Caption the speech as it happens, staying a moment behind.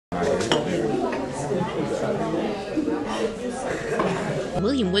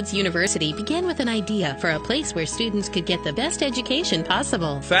William Woods University began with an idea for a place where students could get the best education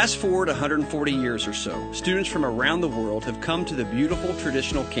possible. Fast forward 140 years or so, students from around the world have come to the beautiful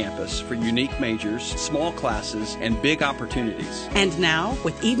traditional campus for unique majors, small classes, and big opportunities. And now,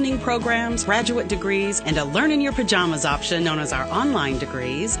 with evening programs, graduate degrees, and a learn-in-your-pajamas option known as our online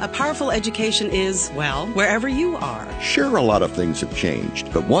degrees, a powerful education is, well, wherever you are. Sure, a lot of things have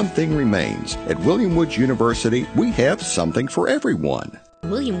changed, but one thing remains. At William Woods University, we have something for everyone.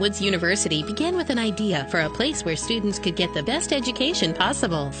 William Woods University began with an idea for a place where students could get the best education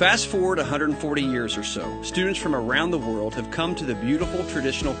possible. Fast forward 140 years or so, students from around the world have come to the beautiful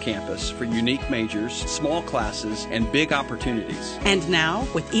traditional campus for unique majors, small classes, and big opportunities. And now,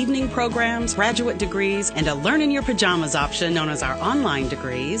 with evening programs, graduate degrees, and a learn-in-your-pajamas option known as our online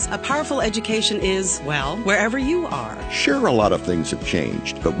degrees, a powerful education is, well, wherever you are. Sure, a lot of things have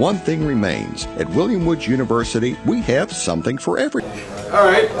changed, but one thing remains. At William Woods University, we have something for everyone. All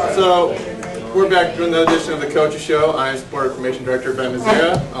right, so we're back doing another edition of the Coaches Show. I'm Sport Information Director Ben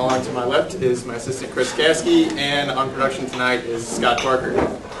Mazzera. Along to my left is my assistant Chris Kasky, and on production tonight is Scott Parker.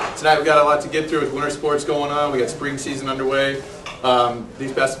 Tonight we've got a lot to get through with winter sports going on. We got spring season underway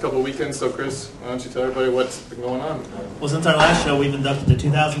these past couple of weekends. So Chris, why don't you tell everybody what's been going on? Well, since our last show, we've inducted the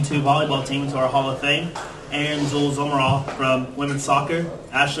 2002 volleyball team into our Hall of Fame. Aaron Zoll-Zomeral from women's soccer,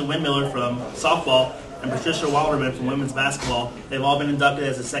 Ashley Windmiller from softball, and Patricia Walderman from women's basketball. They've all been inducted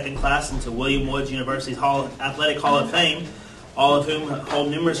as a second class into William Woods University's Athletic Hall of Fame, all of whom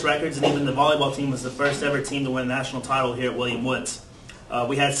hold numerous records, and even the volleyball team was the first ever team to win a national title here at William Woods.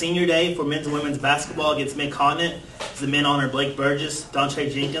 We had senior day for men's and women's basketball against Mid-Continent. The men honored Blake Burgess,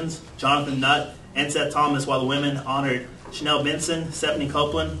 Dontre Jenkins, Jonathan Nutt, and Seth Thomas, while the women honored Chanel Benson, Stephanie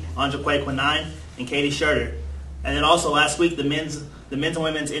Copeland, Anjaquay Quinine, and Katie Schurter. And then also last week, the men's and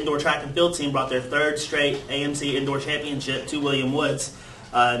women's indoor track and field team brought their third straight AMC Indoor Championship to William Woods.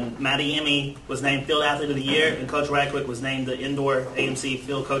 Maddie Emmy was named Field Athlete of the Year, and Coach Radcliffe was named the Indoor AMC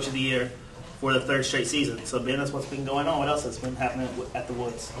Field Coach of the Year for the third straight season. So Ben, that's what's been going on. What else has been happening at the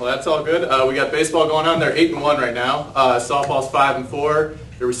Woods? Well, that's all good. We got baseball going on. They're 8-1 right now. Softball's 5-4.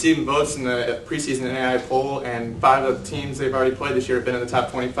 They're receiving votes in the preseason NAI poll, and 5 of the teams they've already played this year have been in the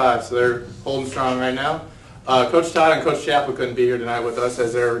top 25. So they're holding strong right now. Coach Todd and Coach Chappell couldn't be here tonight with us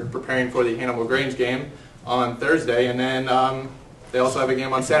as they're preparing for the Hannibal Grange game on Thursday, and then they also have a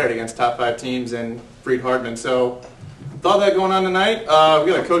game on Saturday against top 5 teams in Freed-Hardeman. So with all that going on tonight,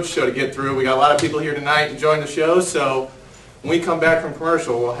 we got a coach show to get through. We got a lot of people here tonight enjoying the show, so when we come back from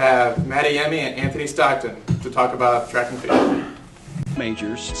commercial, we'll have Maddie Emmy and Anthony Stockton to talk about track and field.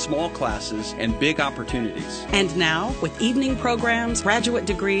 Majors, small classes, and big opportunities. And now, with evening programs, graduate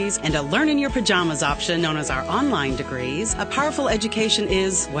degrees, and a learn-in-your-pajamas option known as our online degrees, a powerful education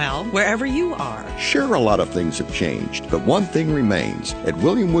is, well, wherever you are. Sure, a lot of things have changed, but one thing remains. At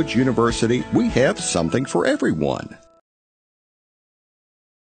William Woods University, we have something for everyone.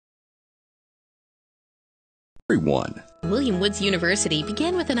 William Woods University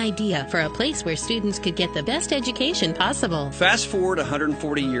began with an idea for a place where students could get the best education possible. Fast forward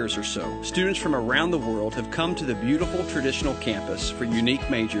 140 years or so, students from around the world have come to the beautiful traditional campus for unique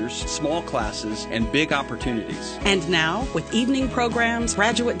majors, small classes, and big opportunities. And now, with evening programs,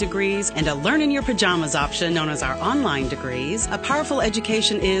 graduate degrees, and a learn-in-your-pajamas option known as our online degrees, a powerful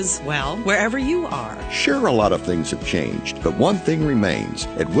education is, well, wherever you are. Sure, a lot of things have changed, but one thing remains.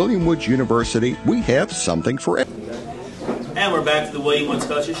 At William Woods University, we have something for everyone. And we're back to the William Woods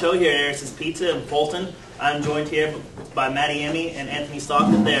Coaches Show here at Harris's Pizza in Fulton. I'm joined here by Maddie Emmy and Anthony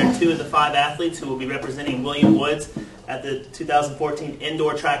Stockton. They are 2 of the 5 athletes who will be representing William Woods at the 2014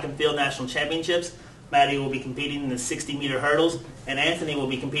 Indoor Track and Field National Championships. Maddie will be competing in the 60-meter hurdles, and Anthony will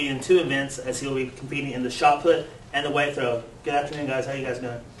be competing in 2 events as he will be competing in the shot put and the weight throw. Good afternoon, guys. How are you guys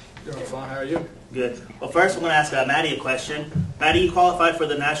doing? Doing fine. How are you? Good. Well, first we're going to ask Maddie a question. Maddie, you qualified for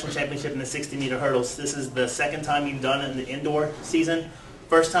the national championship in the 60-meter hurdles. This is the second time you've done it in the indoor season.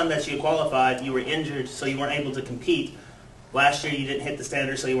 First time that you qualified, you were injured, so you weren't able to compete. Last year you didn't hit the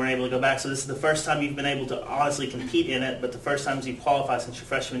standard, so you weren't able to go back. So this is the first time you've been able to honestly compete in it, but the first time you've qualified since your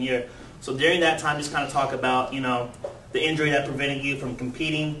freshman year. So during that time, just kind of talk about, the injury that prevented you from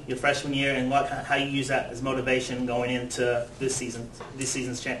competing your freshman year, and how you use that as motivation going into this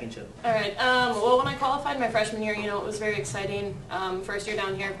season's championship. All right. Well, when I qualified my freshman year, it was very exciting. First year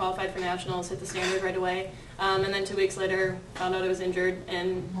down here, qualified for nationals, hit the standard right away, and then 2 weeks later, found out I was injured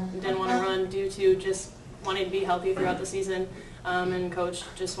and didn't want to run due to just wanting to be healthy throughout the season. And coach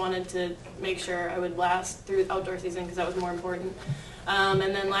just wanted to make sure I would last through the outdoor season because that was more important. And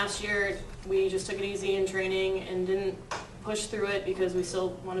then last year, we just took it easy in training and didn't pushed through it because we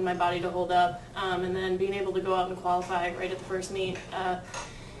still wanted my body to hold up, and then being able to go out and qualify right at the first meet,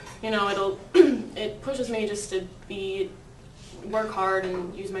 it pushes me just to work hard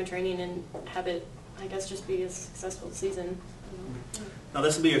and use my training and have it, I guess, just be a successful season. Now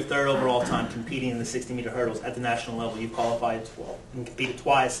this will be your third overall time competing in the 60-meter hurdles at the national level. You've qualified and competed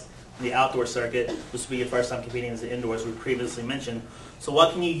twice in the outdoor circuit. This will be your first time competing as the indoors, we previously mentioned. So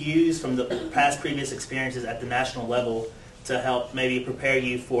what can you use from the previous experiences at the national level to help maybe prepare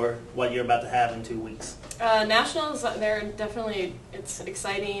you for what you're about to have in 2 weeks? Nationals, it's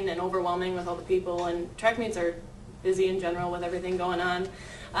exciting and overwhelming with all the people, and track meets are busy in general with everything going on.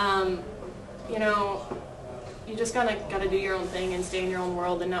 You just got to do your own thing and stay in your own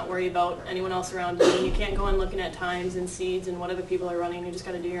world and not worry about anyone else around you. And you can't go in looking at times and seeds and what other people are running. You just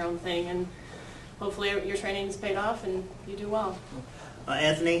got to do your own thing, and hopefully your training's paid off and you do well.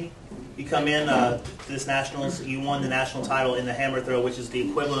 Anthony, you come in to this nationals. You won the national title in the hammer throw, which is the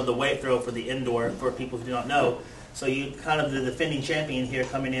equivalent of the weight throw for the indoor. For people who do not know, so you kind of the defending champion here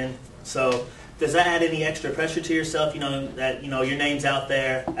coming in. So does that add any extra pressure to yourself? That your name's out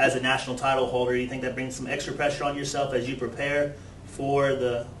there as a national title holder. Do you think that brings some extra pressure on yourself as you prepare for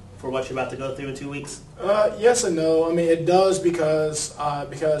what you're about to go through in 2 weeks? Yes and no. I mean, it does because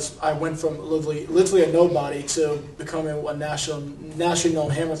I went from literally a nobody to becoming a nationally known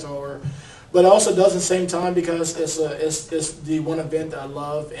hammer thrower. But it also does at the same time because it's the one event that I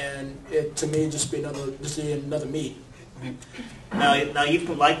love, and it to me just be another meet. Now you've,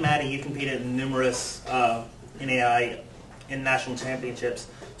 like Maddie, you've competed in numerous NAI in national championships.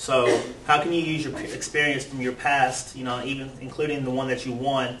 So how can you use your experience from your past, even including the one that you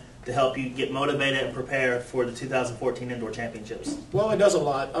won, to help you get motivated and prepare for the 2014 indoor championships? Well, it does a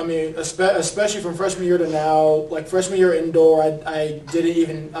lot. I mean, especially from freshman year to now. Like freshman year indoor, I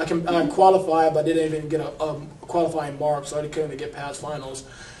qualified, but I didn't even get a qualifying mark, so I couldn't even get past finals.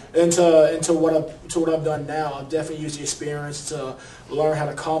 Into what I've done now, I've definitely used the experience to learn how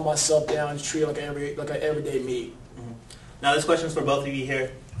to calm myself down and treat it like an everyday meet. Mm-hmm. Now this question is for both of you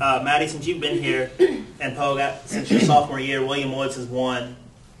here. Maddie, since you've been here, and Pogue, since your sophomore year, William Woods has won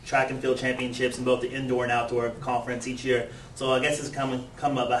track and field championships in both the indoor and outdoor conference each year. So I guess it's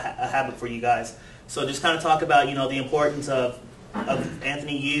come up a habit for you guys. So just kind of talk about the importance of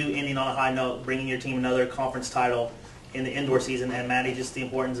Anthony, you ending on a high note, bringing your team another conference title in the indoor season, and Maddie, just the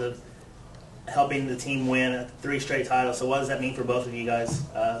importance of helping the team win 3 straight titles. So what does that mean for both of you guys?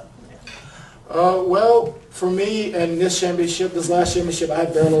 Well, for me, in this last championship, I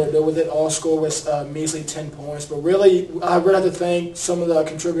had very little to do with it. All score was measly 10 points. But really, I really have to thank some of the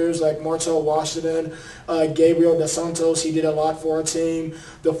contributors like Martel Washington, Gabriel Dos Santos. He did a lot for our team.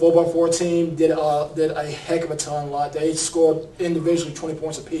 The 4x4 team did a heck of a lot. They scored individually 20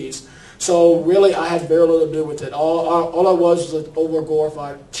 points apiece. So really, I had very little to do with it. All I was an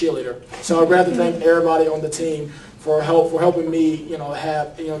over-glorified cheerleader. So I'd rather thank everybody on the team for helping me,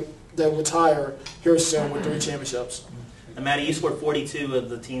 they'll retire here soon with 3 championships. And Maddie, you scored 42 of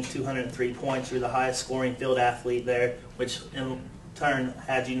the team's 203 points. You're the highest scoring field athlete there, which in turn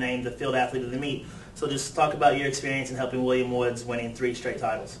had you named the field athlete of the meet. So just talk about your experience in helping William Woods winning 3 straight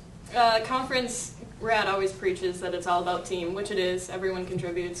titles. Conference Rad always preaches that it's all about team, which it is. Everyone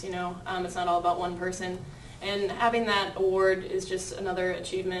contributes, it's not all about one person. And having that award is just another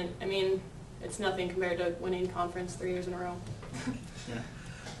achievement. I mean, it's nothing compared to winning conference 3 years in a row. Yeah.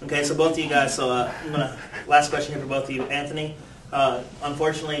 Okay, so both of you guys, last question here for both of you. Anthony,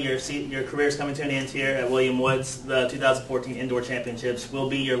 unfortunately your career is coming to an end here at William Woods. The 2014 Indoor Championships will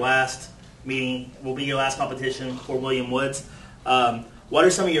be your last competition for William Woods. What are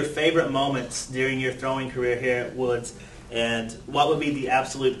some of your favorite moments during your throwing career here at Woods, and what would be the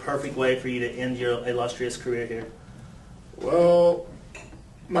absolute perfect way for you to end your illustrious career here? Well,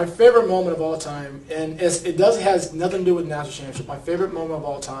 my favorite moment of all time, and it has nothing to do with national championship. My favorite moment of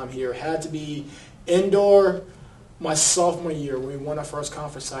all time here had to be indoor my sophomore year when we won our first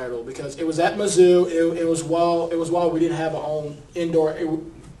conference title, because it was at Mizzou. It was while we didn't have our own indoor.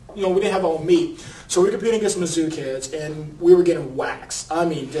 We didn't have our own meet, so we were competing against Mizzou kids, and we were getting waxed. I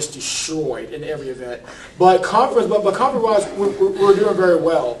mean, just destroyed in every event. But conference-wise, we were doing very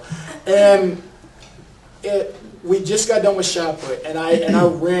well, and we just got done with shot put, and I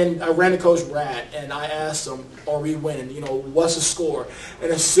ran to Coach Rad, and I asked him, "Are we winning? What's the score?"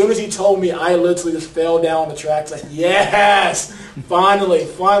 And as soon as he told me, I literally just fell down the track. Like, yes, finally,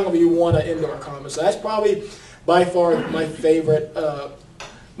 we won an indoor conference. So that's probably by far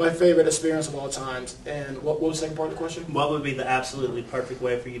my favorite experience of all times. And what was the second part of the question? What would be the absolutely perfect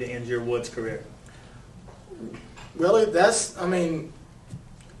way for you to end your Woods career? Really,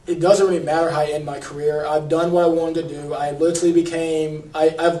 it doesn't really matter how I end my career. I've done what I wanted to do. I literally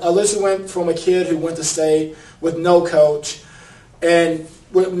I literally went from a kid who went to state with no coach, and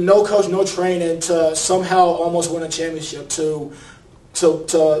with no coach, no training, to somehow almost win a championship, to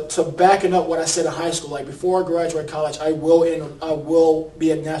backing up what I said in high school. Like, before I graduate college, I will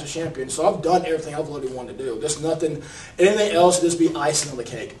be a national champion. So I've done everything I've really wanted to do. There's anything else would just be icing on the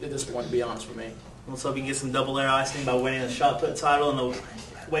cake at this point, to be honest with me. Let's hope you can get some double air icing by winning the shot put title and the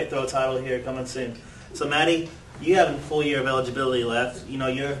weight throw title here coming soon. So Maddie, you have a full year of eligibility left. You know,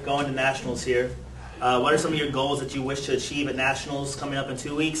 you're going to nationals here. What are some of your goals that you wish to achieve at nationals coming up in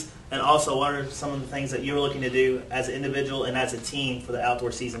 2 weeks? And also, what are some of the things that you're looking to do as an individual and as a team for the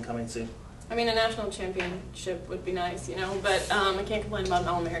outdoor season coming soon? I mean, a national championship would be nice, you know, but I can't complain about an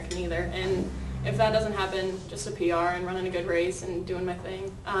All-American either. And if that doesn't happen, just a PR and running a good race and doing my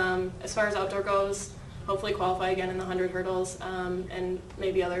thing. As far as outdoor goes, hopefully qualify again in the 100 hurdles and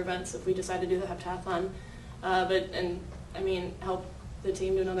maybe other events if we decide to do the heptathlon. Help the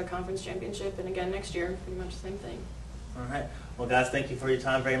team do another conference championship, and again next year, pretty much the same thing. All right. Well, guys, thank you for your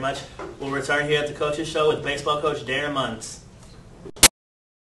time very much. We'll return here at the Coaches Show with baseball coach Darren Munns.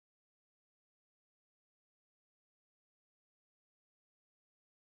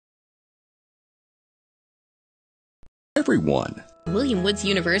 Everyone. William Woods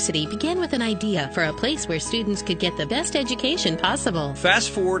University began with an idea for a place where students could get the best education possible. Fast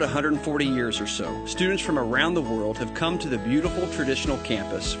forward 140 years or so, students from around the world have come to the beautiful traditional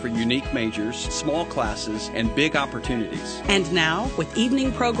campus for unique majors, small classes, and big opportunities. And now, with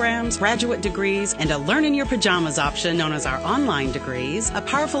evening programs, graduate degrees, and a learn-in-your-pajamas option known as our online degrees, a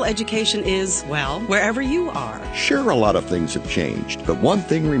powerful education is, well, wherever you are. Sure, a lot of things have changed, but one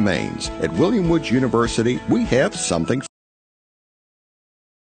thing remains. At William Woods University, we have something.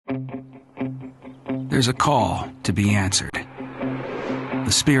 There's a call to be answered.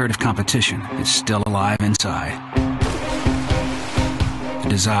 The spirit of competition is still alive inside. The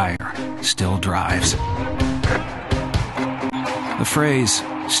desire still drives. The phrase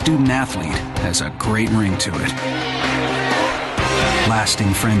student athlete has a great ring to it.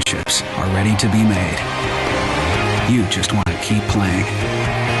 Lasting friendships are ready to be made. You just want to keep playing.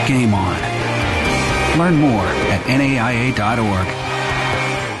 Game on. Learn more at NAIA.org.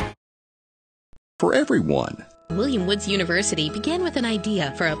 For everyone. William Woods University began with an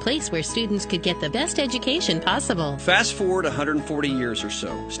idea for a place where students could get the best education possible. Fast forward 140 years or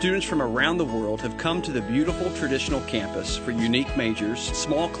so, students from around the world have come to the beautiful traditional campus for unique majors,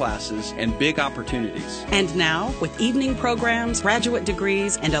 small classes, and big opportunities. And now, with evening programs, graduate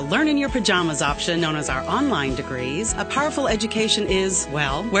degrees, and a learn-in-your-pajamas option known as our online degrees, a powerful education is,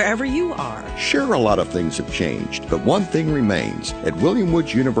 well, wherever you are. Sure, a lot of things have changed, but one thing remains. At William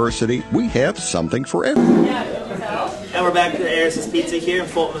Woods University, we have something for everyone. And we're back to Harris's Pizza here in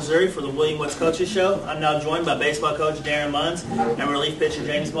Fulton, Missouri for the William Woods Coaches Show. I'm now joined by baseball coach Darren Munns and relief pitcher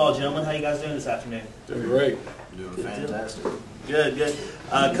James Ball. Gentlemen, how you guys doing this afternoon? Doing great. Doing fantastic. Good, good.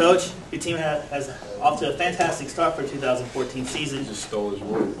 Coach, your team has off to a fantastic start for 2014 season. You just stole his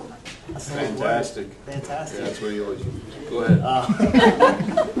word. Fantastic. Fantastic. Yeah, that's what he always uses. Go ahead.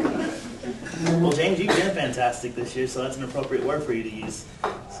 Well, James, you've been fantastic this year, so that's an appropriate word for you to use.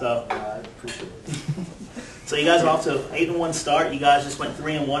 So I appreciate it. So you guys are off to an 8-1 start. You guys just went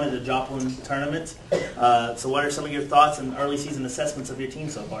 3-1 in the Joplin tournament. So what are some of your thoughts and early season assessments of your team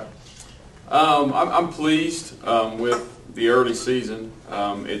so far? I'm pleased with the early season.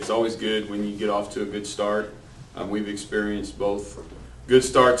 It's always good when you get off to a good start. We've experienced both good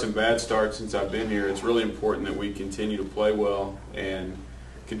starts and bad starts since I've been here. It's really important that we continue to play well and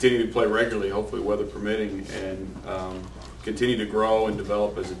continue to play regularly, hopefully weather permitting, and continue to grow and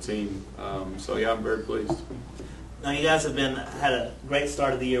develop as a team. So yeah, I'm very pleased. Now you guys have had a great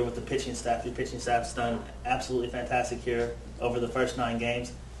start of the year with the pitching staff. Your pitching staff's done absolutely fantastic here over the first 9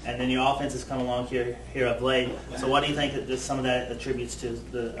 games, and then your offense has come along here of late. So what do you think that some of that attributes to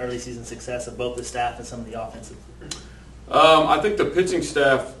the early season success of both the staff and some of the offensive? I think the pitching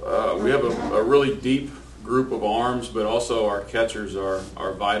staff, we have a really deep group of arms, but also our catchers are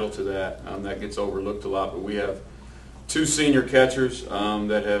vital to that. That gets overlooked a lot, but we have 2 senior catchers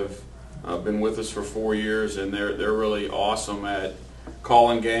that have been with us for 4 years, and they're really awesome at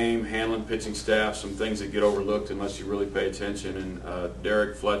calling game, handling pitching staff, some things that get overlooked unless you really pay attention. And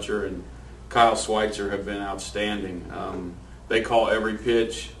Derek Fletcher and Kyle Schweitzer have been outstanding. They call every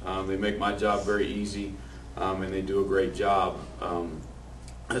pitch. They make my job very easy, and they do a great job.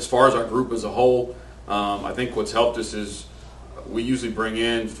 As far as our group as a whole, I think what's helped us is we usually bring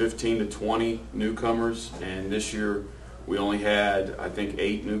in 15 to 20 newcomers, and this year we only had, I think,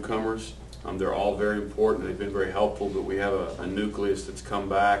 8 newcomers. They're all very important. They've been very helpful, but we have a nucleus that's come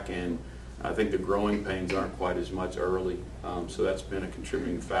back, and I think the growing pains aren't quite as much early. So that's been a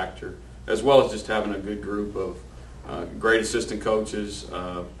contributing factor, as well as just having a good group of great assistant coaches,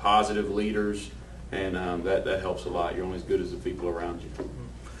 positive leaders, and that helps a lot. You're only as good as the people around you.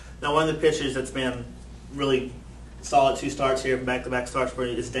 Now, one of the pitchers that's been really solid 2 starts here, back-to-back starts for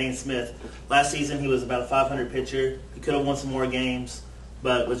you, is Dane Smith. Last season, he was about a 500 pitcher. He could have won some more games,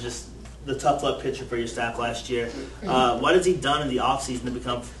 but was just the tough luck pitcher for your staff last year. What has he done in the offseason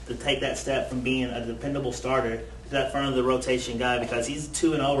to take that step from being a dependable starter to that front of the rotation guy? Because he's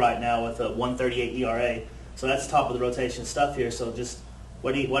 2-0 right now with a 1.38 ERA, so that's top of the rotation stuff here. So just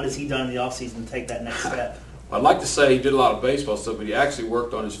what has he done in the offseason to take that next step? I'd like to say he did a lot of baseball stuff, but he actually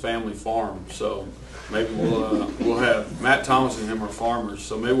worked on his family farm. So maybe we'll have Matt Thomas and him are farmers,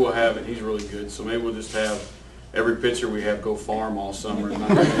 so maybe we'll have it. He's really good, so maybe we'll just have every pitcher we have go farm all summer.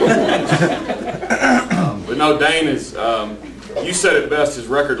 But no, Dane is. You said it best. His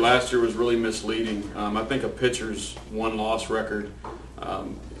record last year was really misleading. I think a pitcher's win-loss record,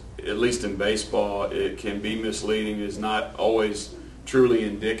 at least in baseball, it can be misleading. It's not always truly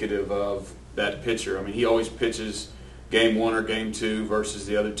indicative of that pitcher. I mean, he always pitches game 1 or game 2 versus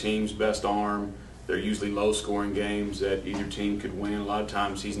the other team's best arm. They're usually low-scoring games that either team could win. A lot of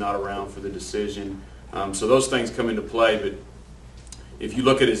times he's not around for the decision. So those things come into play. But if you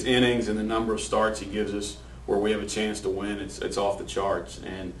look at his innings and the number of starts he gives us where we have a chance to win, it's off the charts.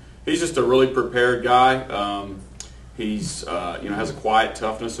 And he's just a really prepared guy. He's has a quiet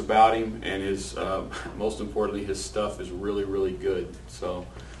toughness about him, and his most importantly, his stuff is really, really good. So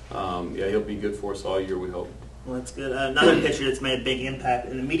he'll be good for us all year, we hope. Well, that's good. Another pitcher that's made a big impact,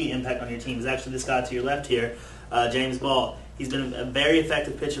 an immediate impact on your team, is actually this guy to your left here, James Ball. He's been a very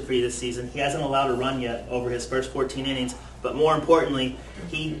effective pitcher for you this season. He hasn't allowed a run yet over his first 14 innings, but more importantly,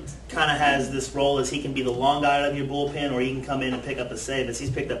 he kind of has this role as he can be the long guy out of your bullpen, or he can come in and pick up a save, as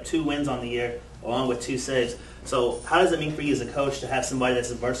he's picked up 2 wins on the year along with 2 saves. So how does it mean for you as a coach to have somebody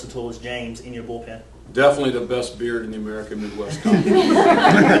that's as versatile as James in your bullpen? Definitely the best beard in the American Midwest Conference.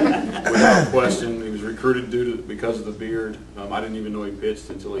 Without question. He was recruited because of the beard. I didn't even know he pitched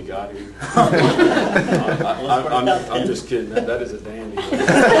until he got here. I'm just kidding. That is a dandy.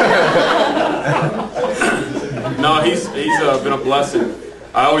 No, he's been a blessing.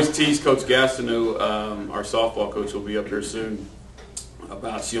 I always tease Coach Gastineau, our softball coach, will be up here soon,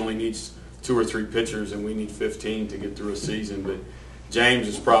 about she only needs 2 or 3 pitchers and we need 15 to get through a season. But James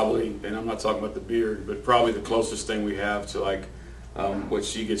is probably, and I'm not talking about the beard, but probably the closest thing we have to like what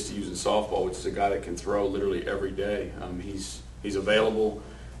she gets to use in softball, which is a guy that can throw literally every day. He's available,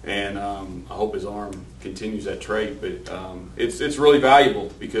 and I hope his arm continues that trait. But it's really valuable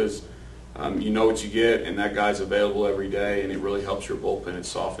because you know what you get, and that guy's available every day, and it really helps your bullpen. It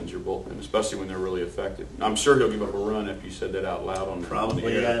softens your bullpen, especially when they're really effective. I'm sure he'll give up a run if you said that out loud on probably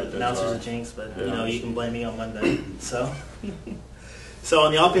the air. Announcers a jinx, but you can blame me on Monday. So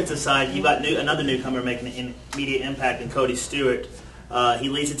on the offensive side, you've got another newcomer making an immediate impact in Cody Stewart. He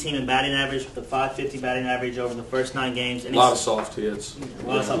leads the team in batting average with a .550 batting average over the first 9 games. And a lot of soft hits. A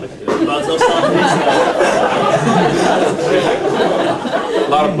lot of soft hits. A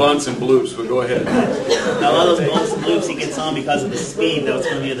lot of bunts and bloops, but go ahead. Now, a lot of those bunts and bloops he gets on because of his speed. That was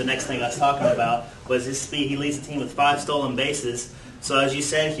going to be the next thing I was talking about, was his speed. He leads the team with 5 stolen bases. So as you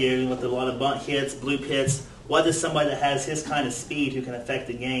said here, with a lot of bunt hits, bloop hits, what does somebody that has his kind of speed who can affect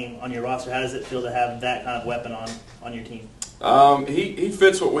the game on your roster, how does it feel to have that kind of weapon on your team? He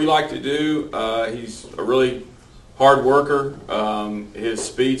fits what we like to do. He's a really hard worker. His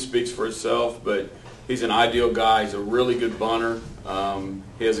speed speaks for itself, but he's an ideal guy. He's a really good bunter.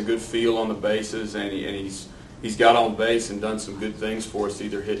 He has a good feel on the bases, and he's got on base and done some good things for us,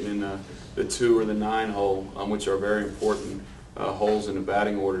 either hitting in the 2 or the 9 hole, which are very important holes in the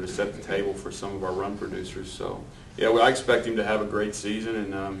batting order to set the table for some of our run producers. So, yeah, I expect him to have a great season,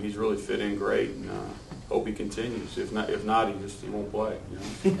 and he's really fit in great, and hope he continues. If not, he won't play. You know?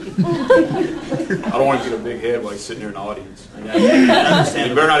 I don't want him to get a big head while he's sitting there in the audience. He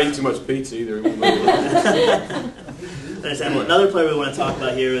better not eat too much pizza either. Understandable. Another player we want to talk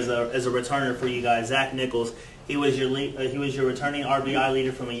about here is a returner for you guys, Zach Nichols. He was your returning RBI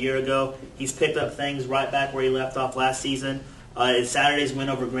leader from a year ago. He's picked up things right back where he left off last season. In Saturday's win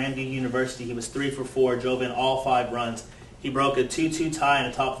over Grandview University, he was 3 for 4, drove in all 5 runs. He broke a 2-2 tie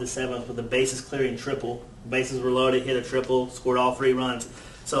in the top of the 7th with a bases clearing triple. Bases were loaded, hit a triple, scored all 3 runs.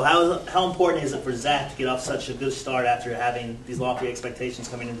 So how important is it for Zach to get off such a good start after having these lofty expectations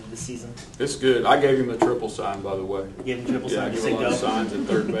coming into the season? It's good. I gave him a triple sign, by the way. You gave him triple sign? Yeah, I gave him a lot of signs at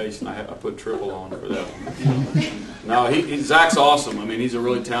third base, and I put triple on for that one. No, Zach's awesome. I mean, he's a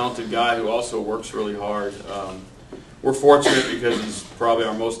really talented guy who also works really hard. We're fortunate because he's probably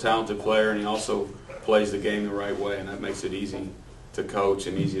our most talented player, and he also plays the game the right way, and that makes it easy to coach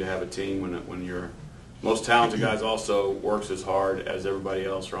and easy to have a team when your most talented guys also works as hard as everybody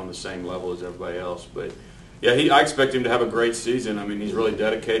else or on the same level as everybody else. But yeah, I expect him to have a great season. I mean, he's really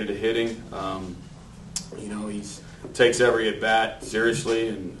dedicated to hitting. You know, he takes every at bat seriously,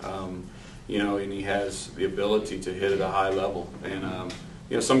 and you know, and he has the ability to hit at a high level. And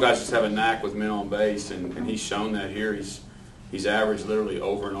you know, some guys just have a knack with men on base, and he's shown that here. He's averaged literally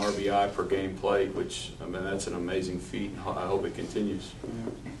over an RBI per game played, which, I mean, that's an amazing feat. I hope it continues.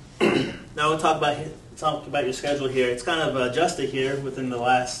 Now we'll talk about your schedule here. It's kind of adjusted here within the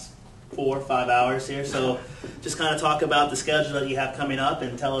last 4 or 5 hours here. So just kind of talk about the schedule that you have coming up,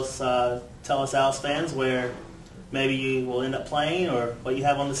 and tell us Owls fans where maybe you will end up playing or what you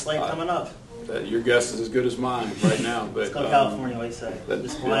have on the slate coming up. Your guess is as good as mine right now. But, let's go to California, what do you say?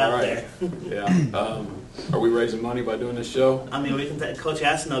 Just fly out there. Yeah. Are we raising money by doing this show? I mean, we can. Coach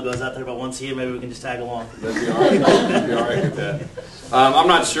Asinel goes out there about once a year. Maybe we can just tag along. That'd be all right. That'd be all right with that. I'm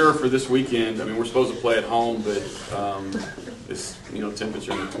not sure for this weekend. I mean, we're supposed to play at home, but it's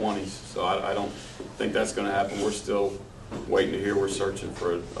temperature in the 20s, so I don't think that's going to happen. We're still waiting to hear. We're searching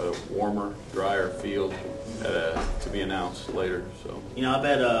for a warmer, drier field to be announced later. So I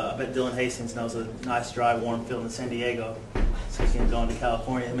bet Dylan Hastings knows a nice, dry, warm field in San Diego. So he can go into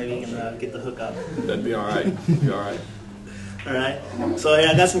California. Maybe he can get the hookup. That'd be all right. Be all right. All right. So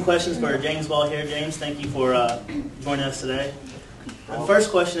I got some questions for James Ball here. James, thank you for joining us today. The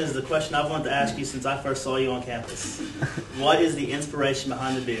first question is the question I've wanted to ask you since I first saw you on campus. What is the inspiration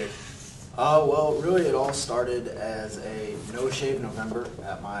behind the beard? Well, really it all started as a no-shave November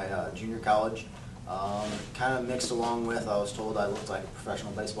at my junior college. Kind of mixed along with, I was told I looked like a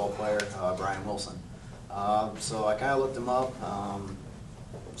professional baseball player, Brian Wilson. So I kind of looked him up,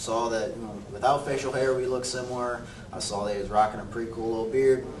 saw that without facial hair we looked similar. I saw that he was rocking a pretty cool little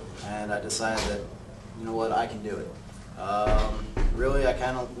beard, and I decided that, you know what, I can do it. Really, I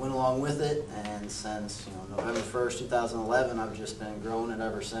kind of went along with it, and since November 1st, 2011, I've just been growing it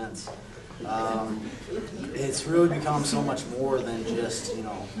ever since. It's really become so much more than just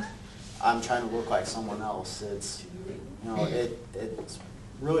I'm trying to look like someone else. It's it's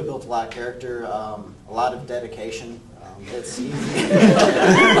really built a lot of character, a lot of dedication. It's easy.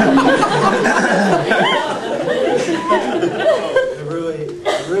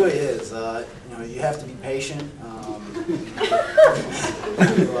 It really is. You have to be patient. You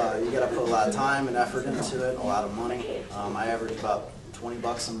got to put a lot of time and effort into it, a lot of money. I average about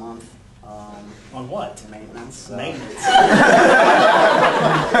 $20 a month. On what? Maintenance. Maintenance.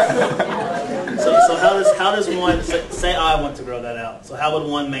 So how does one say I want to grow that out? So how would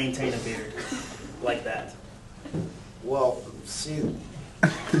one maintain a beard like that? Well, see,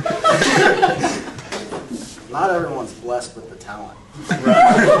 not everyone's blessed with the talent.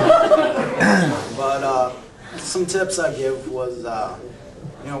 Right. But some tips I give was,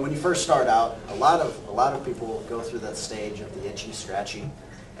 when you first start out, a lot of people go through that stage of the itchy, scratchy,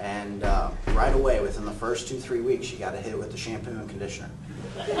 and right away, within the first 2-3 weeks, you got to hit it with the shampoo and conditioner.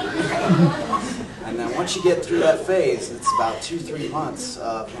 And then once you get through that phase, it's about 2-3 months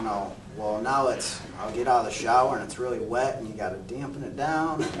of, well, now I'll get out of the shower and it's really wet and you got to dampen it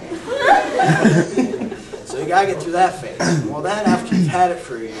down. So you got to get through that phase. Well, then after you've had it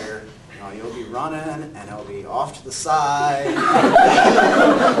for a year, you'll be running and it'll be off to the side.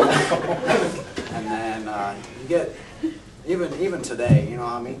 And then you get, even today,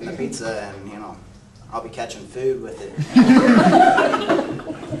 I'm eating the pizza and, I'll be catching food with it. I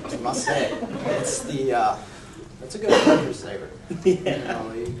must say, it's a good pleasure saver.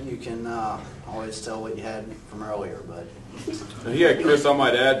 Yeah. You can always tell what you had from earlier, but. Chris, I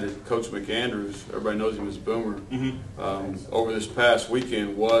might add that Coach McAndrews, everybody knows him as Boomer, over this past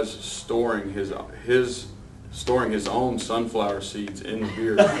weekend was storing his own sunflower seeds in the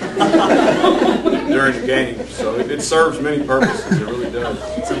beard during the game. So it serves many purposes. It really does.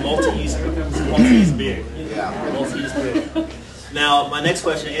 It's a multi-use beard. Yeah. Multi-use beard. Now, my next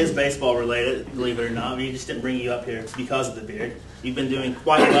question is baseball related, believe it or not. We just didn't bring you up here because of the beard. You've been doing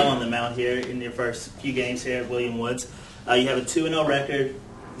quite well on the mound here in your first few games here at William Woods. You have a 2-0 record,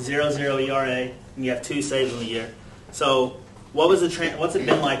 0.00 ERA, and you have 2 saves on the year. So, what's it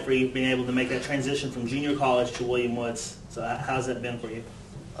been like for you being able to make that transition from junior college to William Woods? So, how's that been for you?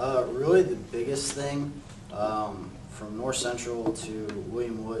 Really, the biggest thing from North Central to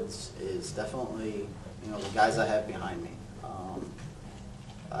William Woods is definitely, you know, the guys I have behind me.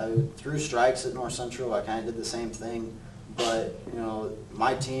 I threw strikes at North Central. I kind of did the same thing, but you know,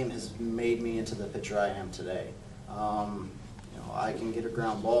 my team has made me into the pitcher I am today. You know, I can get a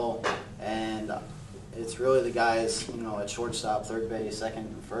ground ball, and it's really the guys, you know, at shortstop, third base, second,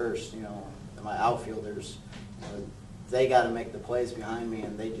 and first. You know, my outfielders, you know, they got to make the plays behind me,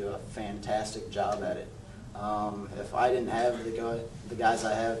 and they do a fantastic job at it. If I didn't have the guys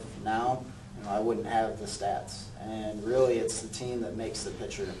I have now, you know, I wouldn't have the stats. And really, it's the team that makes the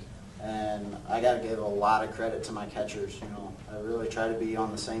pitcher. And I got to give a lot of credit to my catchers. You know, I really try to be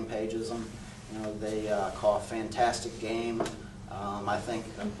on the same page as them. You know, they call a fantastic game. I think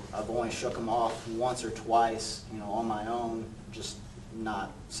I've only shook them off once or twice, you know, on my own, just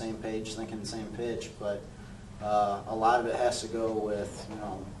not same page, thinking the same pitch. But a lot of it has to go with, you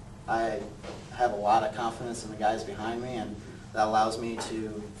know, I have a lot of confidence in the guys behind me, and that allows me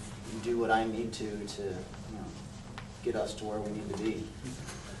to do what I need to you know, get us to where we need to be.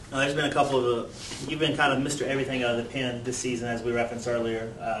 Now, there's been a couple of, you've been kind of Mr. Everything out of the pen this season, as we referenced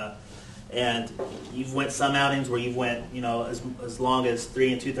earlier, and you've went some outings where you've went, you know, as long as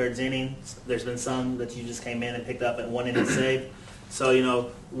 3 2/3 innings. There's been some that you just came in and picked up at 1 inning save. So, you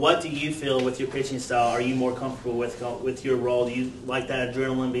know, what do you feel with your pitching style? Are you more comfortable with your role? Do you like that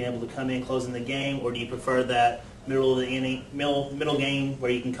adrenaline, being able to come in, closing the game, or do you prefer that middle of the inning, middle game where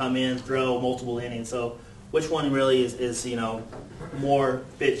you can come in, throw multiple innings? So, which one really is you know, more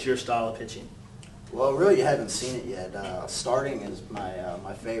fits your style of pitching? Well, really, you haven't seen it yet. Starting is my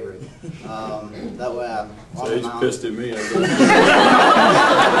my favorite. That way, I'm on the mound. Pissed at me. You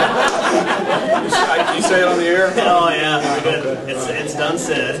say it on the air? Oh yeah, good. It's done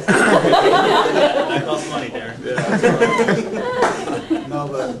said. That costs money, Darren. Yeah. No,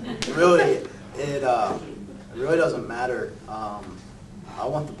 but really, it really doesn't matter. I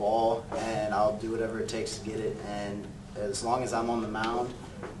want the ball, and I'll do whatever it takes to get it. And as long as I'm on the mound,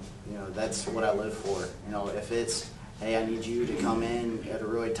 you know, that's what I live for. You know, if it's, hey, I need you to come in at a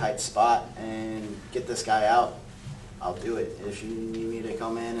really tight spot and get this guy out, I'll do it. If you need me to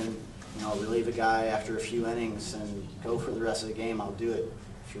come in and, you know, relieve a guy after a few innings and go for the rest of the game, I'll do it.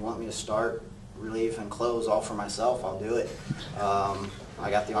 If you want me to start, relieve, and close all for myself, I'll do it.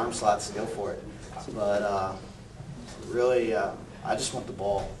 I got the arm slots to go for it. But really, I just want the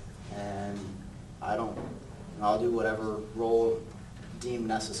ball, and I'll do whatever role deemed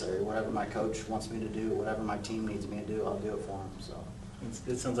necessary, whatever my coach wants me to do, whatever my team needs me to do, I'll do it for them. So.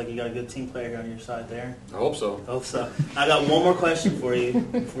 It sounds like you got a good team player here on your side there. I hope so. Hope so. I got one more question for you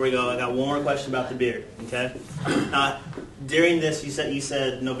before we go. I got one more question about the beard. Okay. During this, you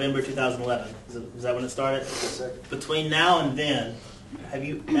said November 2011. Is that when it started? Yes, sir. Between now and then, have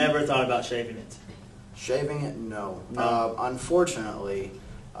you ever thought about shaving it? Shaving it, no. Unfortunately,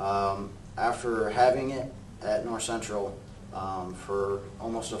 after having it at North Central for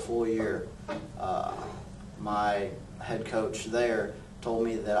almost a full year, my head coach there told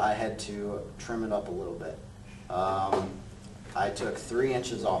me that I had to trim it up a little bit. I took 3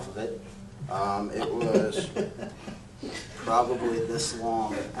 inches off of it. It was probably this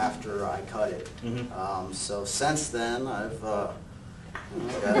long after I cut it. So since then, I've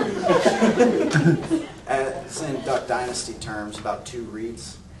it's in Duck Dynasty terms, about 2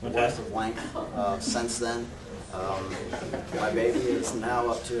 reeds worth of length. Since then, my baby is now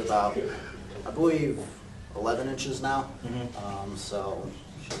up to about, I believe, 11 inches now. So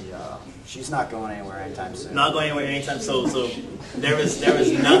she's not going anywhere anytime soon. Not going anywhere anytime soon. So there is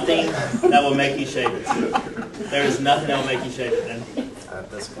nothing that will make you shave it. There is nothing that will make you shave it. Then. At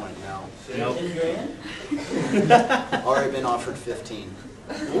this point, no. Nope. Already been offered 15.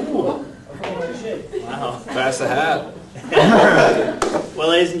 Ooh. Wow. Pass the hat. Well,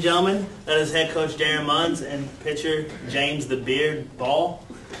 ladies and gentlemen, that is head coach Darren Munns and pitcher James the Beard Ball.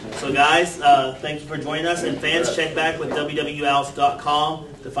 So guys, thank you for joining us. And fans, check back with www.owls.com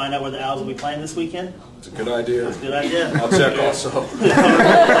to find out where the Owls will be playing this weekend. It's a good idea. It's a good idea. I'll check also. All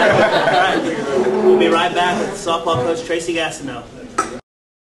right. We'll be right back with softball coach Tracy Gastineau.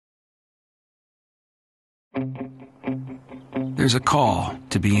 There's a call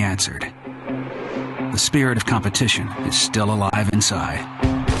to be answered. The spirit of competition is still alive inside.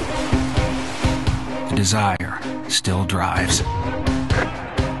 The desire still drives.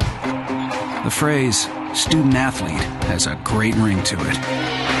 The phrase student athlete has a great ring to it.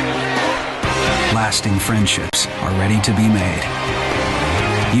 Lasting friendships are ready to be made.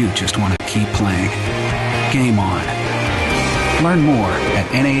 You just want to keep playing. Game on. Learn more at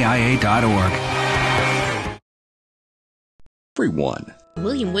naia.org. Everyone.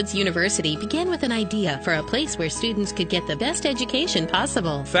 William Woods University began with an idea for a place where students could get the best education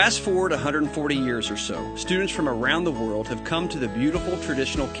possible. Fast forward 140 years or so, students from around the world have come to the beautiful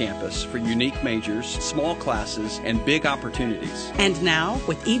traditional campus for unique majors, small classes, and big opportunities. And now,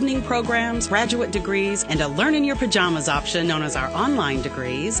 with evening programs, graduate degrees, and a learn-in-your-pajamas option known as our online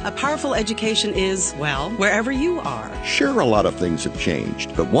degrees, a powerful education is, well, wherever you are. Sure, a lot of things have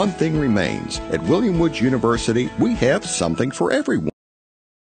changed, but one thing remains. At William Woods University, we have something for everyone.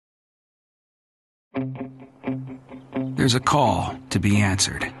 There's a call to be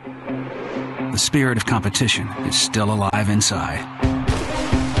answered. The spirit of competition is still alive inside.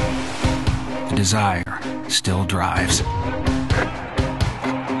 The desire still drives.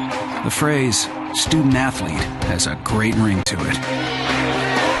 The phrase student athlete has a great ring to it.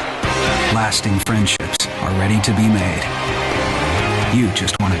 Lasting friendships are ready to be made. You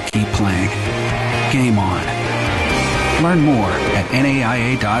just want to keep playing. Game on. Learn more at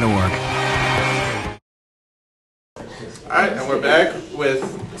NAIA.org. All right, and we're back with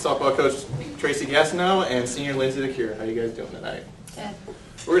softball coach Tracy Gastineau and senior Lindsay LeCure. How you guys doing tonight? Good.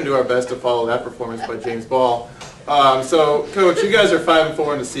 We're going to do our best to follow that performance by James Ball. So, Coach, you guys are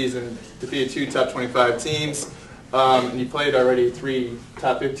 5-4 in the season, defeated 2 top 25 teams, and you played already 3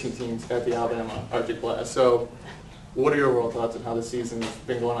 top 15 teams at the Alabama Arctic Blast. So, what are your overall thoughts on how the season's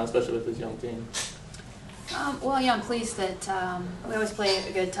been going on, especially with this young team? Well, I'm pleased that we always play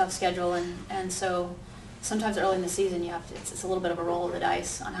a good, tough schedule, and so sometimes early in the season you have to, it's a little bit of a roll of the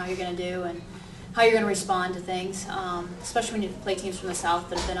dice on how you're going to do and how you're going to respond to things, especially when you play teams from the South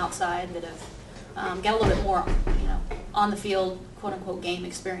that have been outside, that have got a little bit more, on the field, quote-unquote, game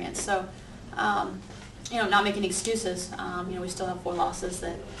experience. So, not making excuses. We still have 4 losses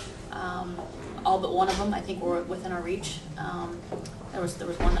that all but one of them I think were within our reach. There was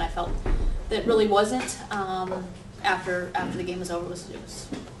one that I felt that really wasn't. After the game was over, it was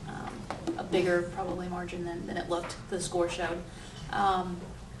a bigger probably margin than it looked. The score showed. So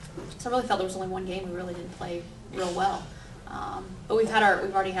I really felt there was only one game we really didn't play real well. But we've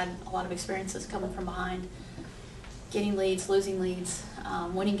already had a lot of experiences coming from behind, getting leads, losing leads,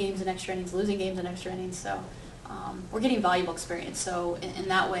 winning games in extra innings, losing games in extra innings. So we're getting valuable experience. So in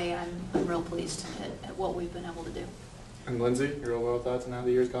that way, I'm real pleased at what we've been able to do. And Lindsay, your overall thoughts on how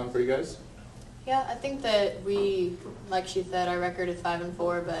the year's gone for you guys? Yeah, I think that we, like she said, our record is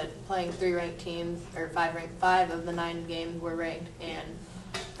 5-4, but playing 3 ranked teams, or 5 of the 9 games were ranked, and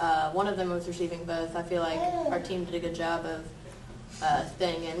one of them was receiving both. I feel like our team did a good job of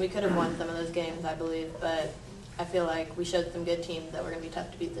staying in. We could have won some of those games, I believe, but I feel like we showed some good teams that were going to be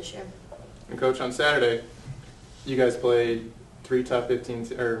tough to beat this year. And Coach, on Saturday, you guys played 3 top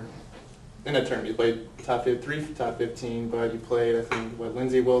 15, or in a term, you played 3 top 15, but you played, I think,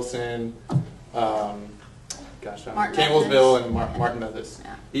 Lindsey Wilson, Campbellsville, and Martin Methodist.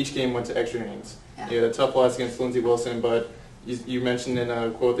 Yeah. Each game went to extra innings. Yeah. You had a tough loss against Lindsey Wilson, but you mentioned in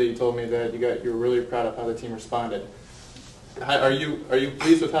a quote that you told me that you were really proud of how the team responded. Are you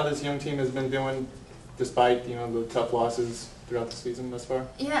pleased with how this young team has been doing, despite the tough losses throughout the season thus far?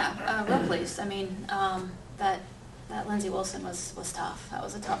 Yeah, real pleased. I mean, that Lindsey Wilson was tough. That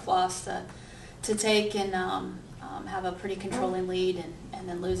was a tough loss to take and have a pretty controlling lead and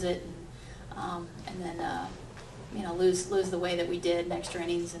then lose it, and then lose the way that we did in extra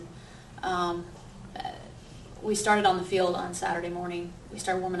innings. And we started on the field on Saturday morning. We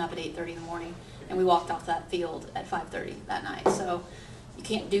started warming up at 8:30 in the morning, and we walked off that field at 5:30 that night. So you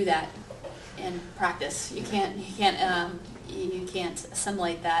can't do that in practice. You can't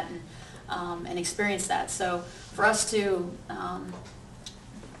assimilate that and experience that. So for us to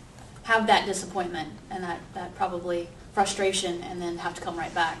have that disappointment and that probably frustration, and then have to come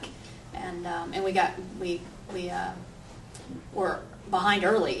right back, and we were behind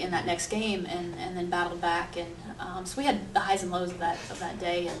early in that next game, and then battled back, and so we had the highs and lows of that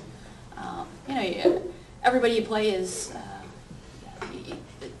day, and everybody you play is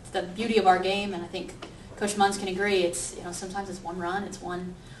the beauty of our game, and I think Coach Munns can agree. It's sometimes it's one run, it's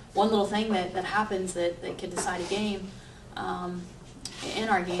one little thing that happens that could decide a game in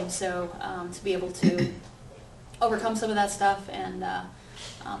our game. So to be able to overcome some of that stuff, and I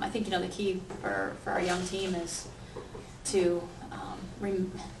think the key for our young team is to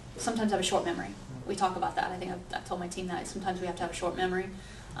sometimes have a short memory. We talk about that. I think I've told my team that sometimes we have to have a short memory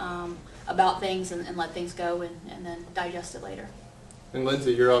about things and let things go and then digest it later. And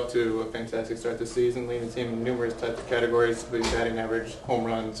Lindsay, you're off to a fantastic start this season, leading the team in numerous types of categories, including batting average, home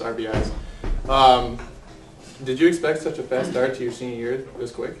runs, RBIs. Did you expect such a fast start to your senior year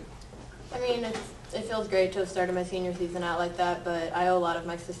this quick? I mean, It feels great to have started my senior season out like that, but I owe a lot of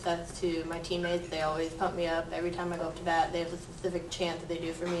my success to my teammates. They always pump me up. Every time I go up to bat, they have a specific chant that they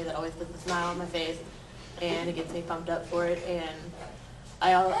do for me that always puts a smile on my face, and it gets me pumped up for it. And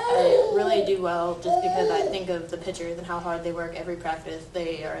I really do well just because I think of the pitchers and how hard they work every practice.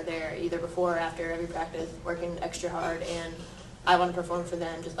 They are there either before or after every practice working extra hard, and I want to perform for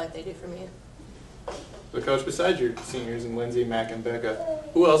them just like they do for me. So, Coach, besides your seniors and Lindsay, Mac, and Becca,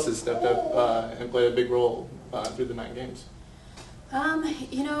 who else has stepped up and played a big role through the 9 games?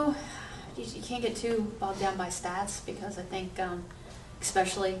 You know, you can't get too bogged down by stats because I think,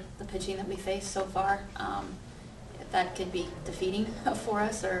 especially the pitching that we faced so far, that could be defeating for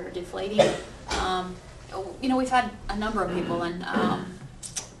us or deflating. You know, we've had a number of people, and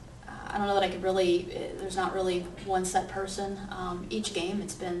I don't know that I could really, there's not really one set person. Each game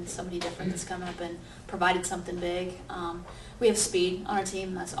it's been somebody different that's come up and provided something big. We have speed on our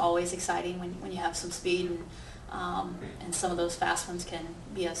team. That's always exciting when you have some speed, and some of those fast ones can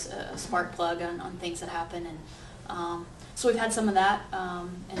be a spark plug on things that happen. And so we've had some of that,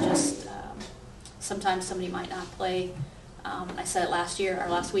 and just sometimes somebody might not play. I said it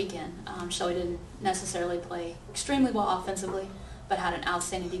last weekend. Shelley didn't necessarily play extremely well offensively, but had an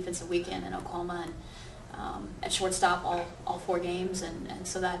outstanding defensive weekend in Oklahoma, and at shortstop all 4 games, and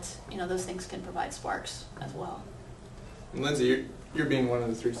so that's, you know, those things can provide sparks as well. And Lindsay, you're being one of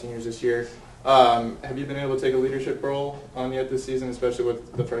the 3 seniors this year. Have you been able to take a leadership role on yet this season, especially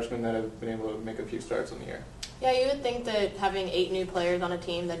with the freshmen that have been able to make a few starts on the year? Yeah, you would think that having 8 new players on a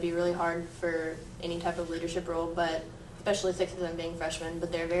team, that'd be really hard for any type of leadership role, but especially 6 of them being freshmen.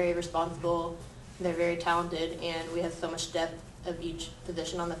 But they're very responsible, they're very talented, and we have so much depth of each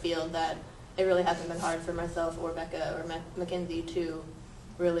position on the field that it really hasn't been hard for myself or Becca or Mackenzie to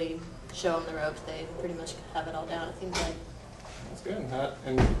really show them the ropes. They pretty much have it all down, it seems like. That's good.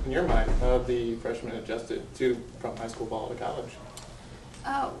 And in your mind, how have the freshmen adjusted from high school ball to college?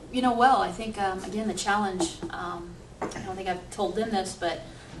 You know, well, I think, again, the challenge, I don't think I've told them this, but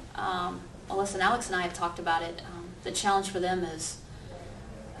Alyssa and Alex and I have talked about it. The challenge for them is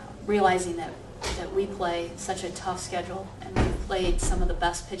realizing that we play such a tough schedule, and we've played some of the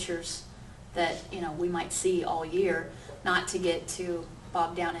best pitchers that, you know, we might see all year, not to get too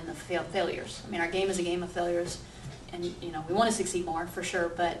bogged down in the failures. I mean, our game is a game of failures, and, you know, we want to succeed more for sure,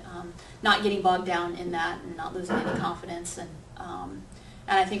 but not getting bogged down in that and not losing any confidence. And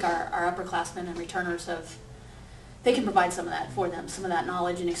I think our upperclassmen and returners they can provide some of that for them, some of that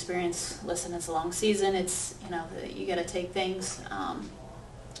knowledge and experience. Listen, it's a long season. It's, you know, you got to take things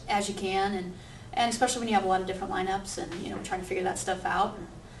as you can, and especially when you have a lot of different lineups and, you know, trying to figure that stuff out. And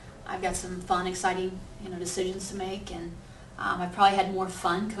I've got some fun, exciting, you know, decisions to make, and I've probably had more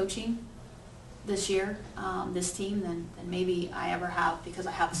fun coaching this year, this team, than maybe I ever have, because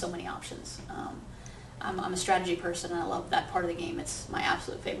I have so many options. I'm a strategy person, and I love that part of the game. It's my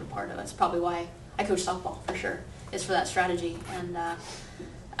absolute favorite part of it. It's probably why I coach softball, for sure, is for that strategy. And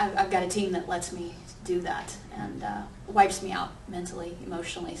I've got a team that lets me do that, and wipes me out mentally,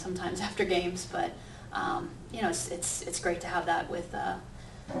 emotionally, sometimes after games. But you know, it's great to have that with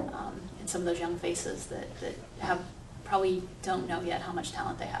and some of those young faces that probably don't know yet how much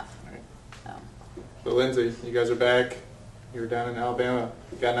talent they have. Right. So Lindsay, you guys are back. You were down in Alabama.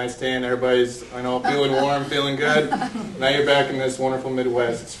 You got a nice tan. Everybody's, I know, feeling warm, feeling good. Now you're back in this wonderful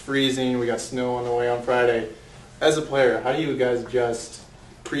Midwest. It's freezing. We got snow on the way on Friday. As a player, how do you guys adjust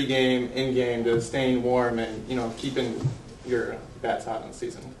pre-game, in-game to staying warm and, you know, keeping your bats hot in the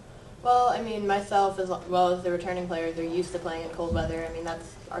season? Well, I mean, myself as well as the returning players are used to playing in cold weather. I mean,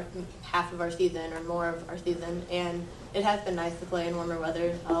 that's half of our season or more of our season, and it has been nice to play in warmer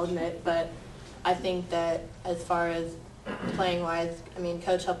weather, I'll admit. But I think that as far as playing wise, I mean,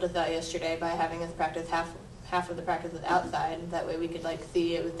 Coach helped us out yesterday by having us practice half of the practice was outside. That way we could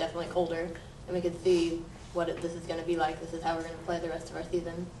see it was definitely colder, and we could see what this is going to be like. This is how we're going to play the rest of our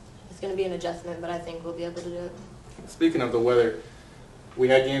season. It's going to be an adjustment, but I think we'll be able to do it. Speaking of the weather, we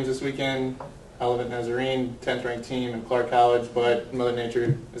had games this weekend. Olivet Nazarene, 10th ranked team, and Clark College, but Mother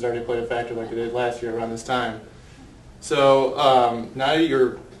Nature has already played a factor like it did last year around this time. So now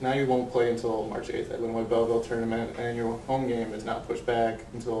you won't play until March 8th at Illinois Belleville tournament, and your home game is not pushed back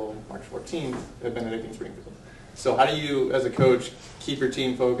until March 14th at Benedictine Springfield. So how do you, as a coach, keep your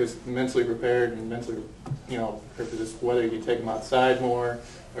team focused, mentally prepared, and mentally, you know, prepared for this weather? You take them outside more,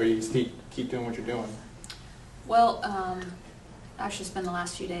 or you just keep doing what you're doing? Well, I actually spent the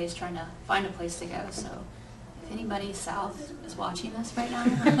last few days trying to find a place to go, so if anybody south is watching this right now,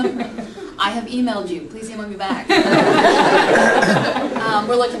 I have emailed you. Please email me back.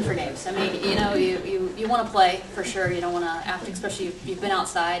 We're looking for games. I mean, you know, you want to play for sure. You don't want to, especially if you've been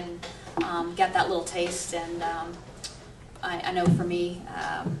outside. And get that little taste. And I know for me,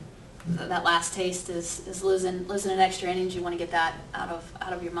 that last taste is losing an extra innings. You want to get that out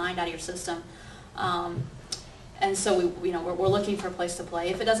of your mind, out of your system. And so we're looking for a place to play.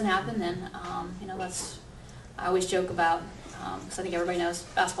 If it doesn't happen, then I always joke about, because I think everybody knows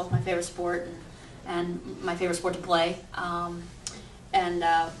basketball is my favorite sport and my favorite sport to play.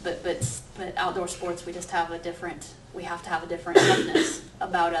 But outdoor sports, we just have a different toughness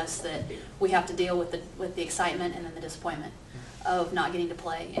about us that we have to deal with the excitement and then the disappointment of not getting to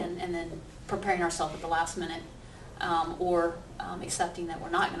play, and then preparing ourselves at the last minute, or accepting that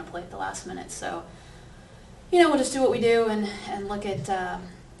we're not going to play at the last minute. So, we'll just do what we do and look at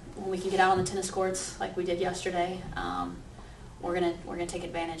when we can get out on the tennis courts like we did yesterday. We're gonna take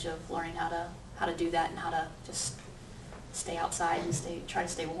advantage of learning how to do that and how to just stay outside and try to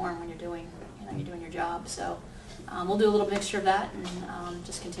stay warm when you're doing your job. So we'll do a little mixture of that and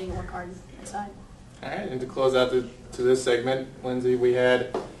just continue to work hard inside. All right, and to close out to this segment, Lindsay, we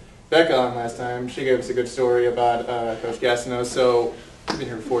had Becca on last time. She gave us a good story about Coach Gastineau. So you've been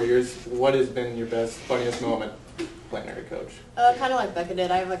here for 4 years. What has been your best, funniest moment playing her coach? Kind of like Becca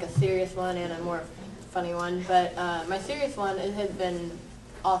did. I have like a serious one and a more funny one. But my serious one, it has been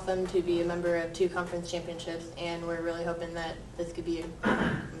awesome to be a member of 2 conference championships, and we're really hoping that this could be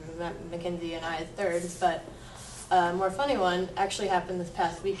Mackenzie and I's third. But more funny one actually happened this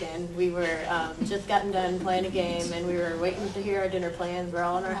past weekend. We were just gotten done playing a game, and we were waiting to hear our dinner plans. We're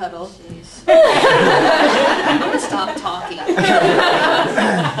all in our huddle. Stop talking.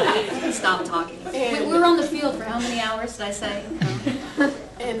 Stop talking. We were on the field for how many hours, did I say?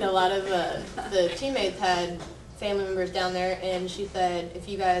 And a lot of the teammates had family members down there, and she said, if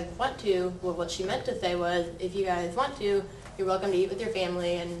you guys want to, well, what she meant to say was, if you guys want to, you're welcome to eat with your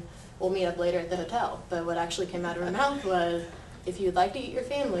family, and we'll meet up later at the hotel. But what actually came out of her mouth was, if you'd like to eat your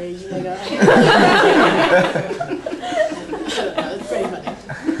family, you may go ahead. I don't know, it's pretty funny.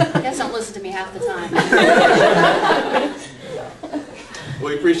 You guys don't listen to me half the time. Well,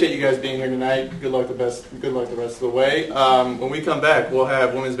 we appreciate you guys being here tonight. Good luck the rest of the way. When we come back, we'll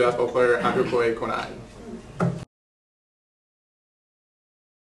have women's basketball player Andrakoy Konai.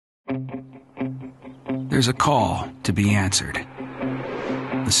 There's a call to be answered.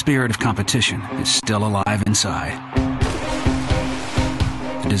 The spirit of competition is still alive inside.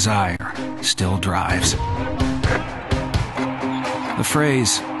 The desire still drives. The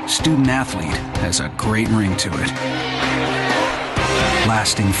phrase student athlete has a great ring to it.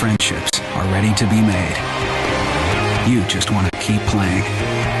 Lasting friendships are ready to be made. You just want to keep playing.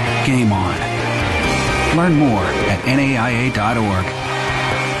 Game on. Learn more at NAIA.org.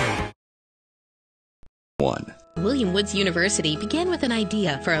 William Woods University began with an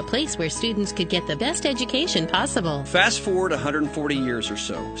idea for a place where students could get the best education possible. Fast forward 140 years or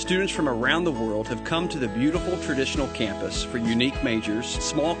so, students from around the world have come to the beautiful traditional campus for unique majors,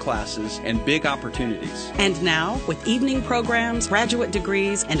 small classes, and big opportunities. And now, with evening programs, graduate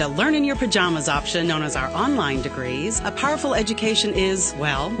degrees, and a learn-in-your-pajamas option known as our online degrees, a powerful education is,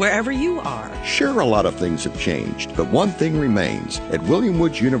 well, wherever you are. Sure, a lot of things have changed, but one thing remains. At William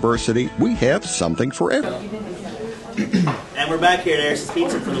Woods University, we have something for everyone. And we're back here at Harris's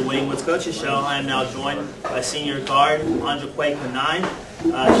Pizza for the William Woods Coaches Show. I am now joined by senior guard Andrakoy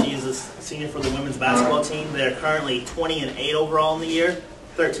Konai. She is a senior for the women's basketball team. They're currently 20-8 overall in the year,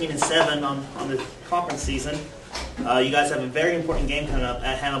 13-7 on the conference season. You guys have a very important game coming up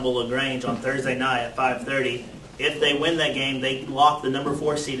at Hannibal LaGrange on Thursday night at 5:30. If they win that game, they lock the number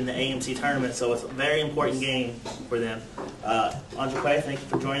 4 seed in the AMC tournament, so it's a very important game for them. Andrakoy, thank you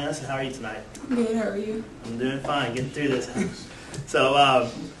for joining us, and how are you tonight? Good, how are you? I'm doing fine, getting through this. So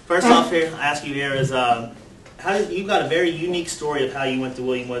first off here, I ask you here is, you've got a very unique story of how you went to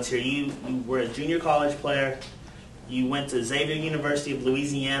William Woods here. You were a junior college player. You went to Xavier University of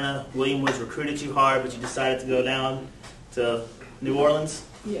Louisiana. William Woods recruited you hard, but you decided to go down to New Orleans?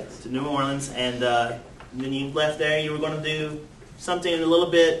 Yes. To New Orleans, and when you left there, you were going to do something a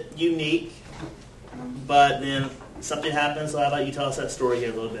little bit unique, but then something happened, so how about you tell us that story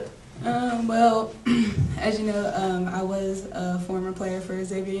here a little bit? Well, as you know, I was a former player for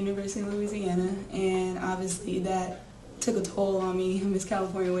Xavier University in Louisiana, and obviously that took a toll on me. I missed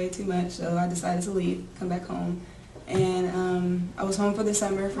California way too much, so I decided to leave, come back home. And I was home for the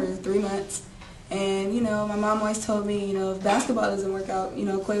summer for 3 months. And, my mom always told me, if basketball doesn't work out,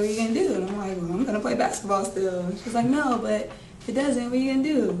 Clay, what are you going to do? And I'm like, well, I'm going to play basketball still. She's like, no, but if it doesn't, what are you going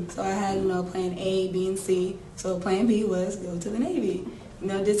to do? So I had, plan A, B, and C. So plan B was go to the Navy.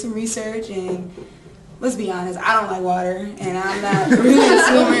 Did some research and let's be honest, I don't like water, and I'm not really a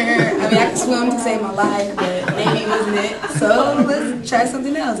swimmer. I mean, I can swim to save my life, but Navy wasn't it. So let's try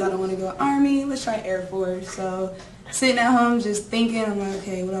something else. I don't want to go Army. Let's try Air Force. So sitting at home just thinking, I'm like,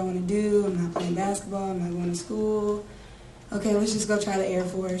 okay, what do I want to do? I'm not playing basketball. I'm not going to school. Okay, let's just go try the Air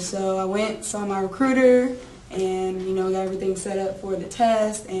Force. So I went, saw my recruiter, and, you know, got everything set up for the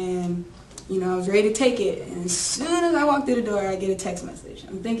test, and, you know, I was ready to take it. And as soon as I walked through the door, I get a text message.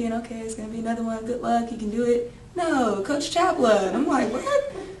 I'm thinking, okay, it's going to be another one. Good luck. You can do it. No, Coach Chaplin. I'm like,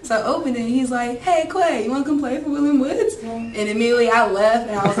 what? So I opened it, and he's like, hey, Quay, you want to come play for William Woods? And immediately I left,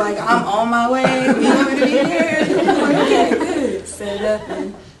 and I was like, I'm on my way. You want me to be here? I'm like, okay, good. Set it up,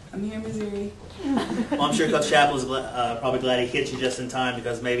 and I'm here in Missouri. Well, I'm sure Coach Chappell's probably glad he hit you just in time,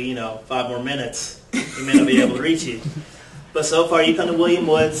 because maybe, you know, 5 more minutes, he may not be able to reach you. But so far, you come to William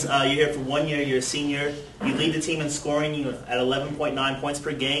Woods. You're here for 1 year. You're a senior. You lead the team in scoring. You're at 11.9 points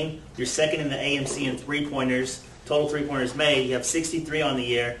per game. You're second in the AMC in three-pointers. Total three-pointers made. You have 63 on the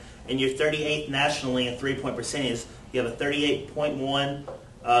year, and you're 38th nationally in three-point percentage. You have a 38.1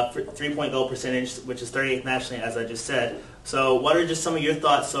 three-point goal percentage, which is 38th nationally, as I just said. So what are just some of your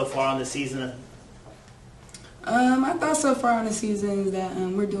thoughts so far on the season? My thoughts so far on the season is that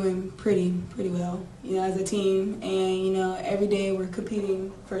we're doing pretty well, you know, as a team. And, you know, every day we're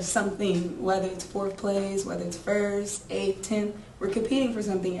competing for something, whether it's 4th place, whether it's 1st, 8th, 10th. We're competing for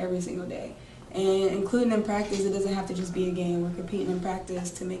something every single day. And including in practice, it doesn't have to just be a game. We're competing in practice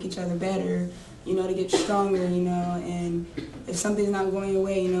to make each other better, you know, to get stronger, you know. And if something's not going your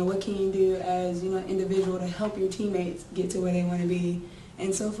way, you know, what can you do as, you know, an individual to help your teammates get to where they want to be?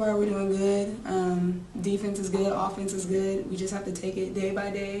 And so far, we're doing good. Defense is good. Offense is good. We just have to take it day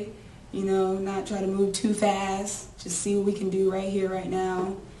by day, you know, not try to move too fast. Just see what we can do right here, right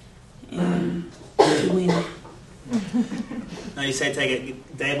now, and to win. Now, you say take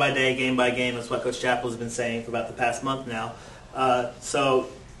it day by day, game by game. That's what Coach Chappell has been saying for about the past month now. So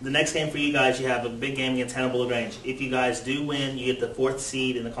the next game for you guys, you have a big game against Hannibal LaGrange. If you guys do win, you get the 4th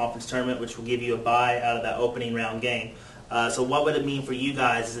seed in the conference tournament, which will give you a bye out of that opening round game. So what would it mean for you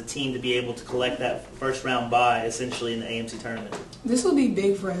guys as a team to be able to collect that first round bye essentially in the AMC tournament? This will be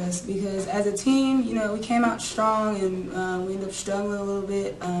big for us because as a team, you know, we came out strong and we ended up struggling a little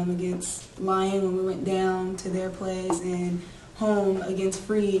bit against Lyon when we went down to their place, and home against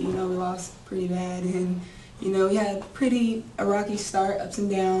Freed, you know, we lost pretty bad, and, you know, we had a rocky start, ups and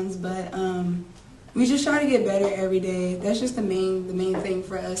downs, but we just try to get better every day. That's just the main thing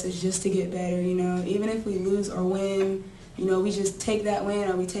for us, is just to get better, you know. Even if we lose or win, you know, we just take that win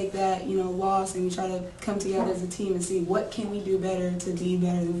or we take that, you know, loss, and we try to come together as a team and see what can we do better to be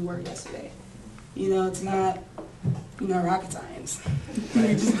better than we were yesterday. You know, it's not, you know, rocket science.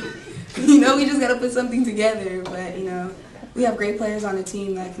 We just got to put something together. But, you know, we have great players on the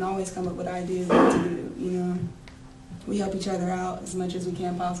team that can always come up with ideas what to do, you know. We help each other out as much as we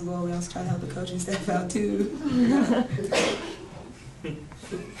can possible. We also try to help the coaching staff out too.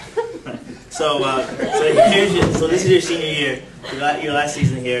 So this is your senior year, your last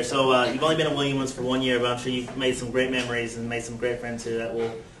season here. So you've only been at William Woods for 1 year, but I'm sure you've made some great memories and made some great friends here that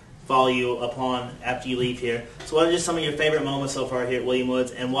will follow you upon after you leave here. So what are just some of your favorite moments so far here at William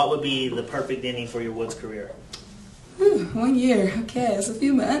Woods, and what would be the perfect ending for your Woods career? 1 year. Okay, it's a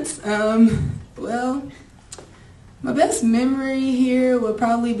few months. Well, my best memory here would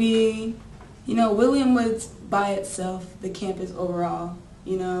probably be, you know, William Woods by itself, the campus overall.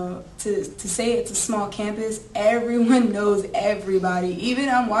 You know, to say it's a small campus, everyone knows everybody. Even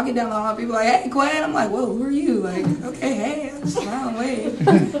I'm walking down the hall, people are like, hey, Quay. I'm like, whoa, who are you? Like, okay, hey, I'm smiling, wave.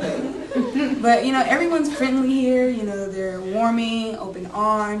 But, you know, everyone's friendly here. You know, they're warming, open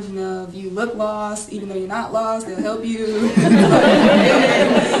arms. You know, if you look lost, even though you're not lost, they'll help you.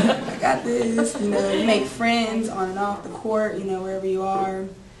 I got this. You know, you make friends on and off the court, you know, wherever you are.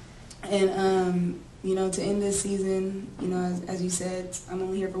 And, you know, to end this season, you know, as you said, I'm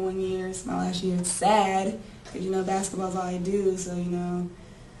only here for 1 year. It's my last year. It's sad because, you know, basketball's all I do. So, you know,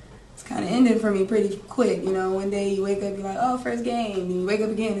 it's kind of ended for me pretty quick. You know, one day you wake up, you're like, oh, first game. And you wake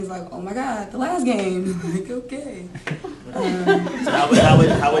up again, it's like, oh, my God, the last game. Like, okay. So how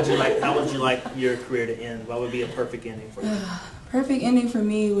would you like your career to end? What would be a perfect ending for you? Perfect ending for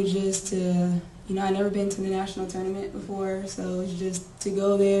me was just to, you know, I've never been to the national tournament before, so it's just to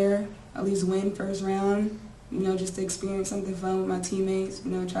go there, at least win first round, you know, just to experience something fun with my teammates,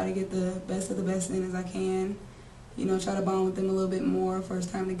 you know, try to get the best of the best in as I can, you know, try to bond with them a little bit more,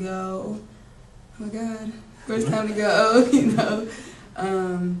 first time to go, oh my God, first time to go, you know,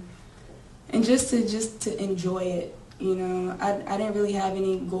 and just to enjoy it, You know, I didn't really have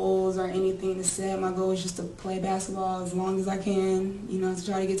any goals or anything to set. My goal was just to play basketball as long as I can, you know, to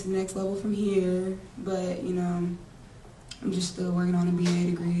try to get to the next level from here. But, you know, I'm just still working on a BA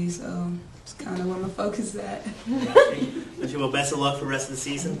degree, so it's kind of where my focus is at. Well, best of luck for the rest of the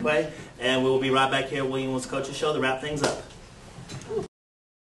season, Quay. And we'll be right back here at William Woods Coaches Show to wrap things up.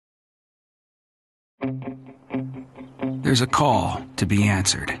 There's a call to be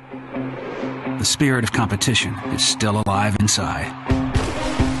answered. The spirit of competition is still alive inside.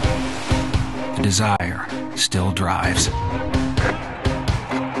 The desire still drives.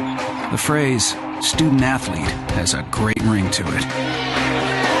 The phrase student athlete has a great ring to it.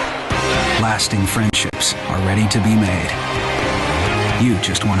 Lasting friendships are ready to be made. You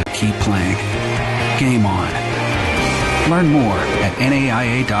just want to keep playing. Game on. Learn more at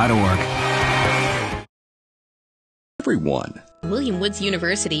NAIA.org. Everyone. William Woods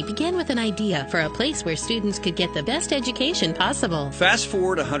University began with an idea for a place where students could get the best education possible. Fast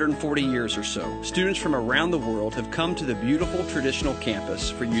forward 140 years or so, students from around the world have come to the beautiful traditional campus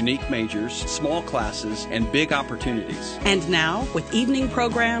for unique majors, small classes, and big opportunities. And now, with evening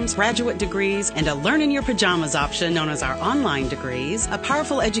programs, graduate degrees, and a learn-in-your-pajamas option known as our online degrees, a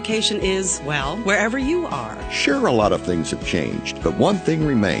powerful education is, well, wherever you are. Sure, a lot of things have changed, but one thing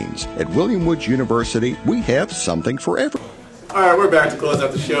remains. At William Woods University, we have something for everyone. All right, we're back to close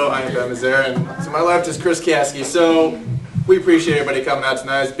out the show. I am Ben Mazzara, and to my left is Chris Caskey. So we appreciate everybody coming out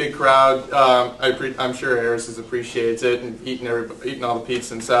tonight. It's a big crowd. I'm sure Harris appreciates it and eating all the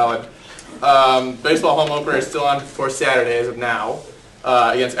pizza and salad. Baseball home opener is still on for Saturday as of now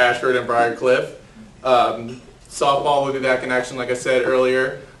against Ashford and Briarcliff. Softball will be back in action, like I said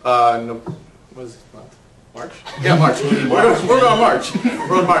earlier. March? Yeah, March. We're on March.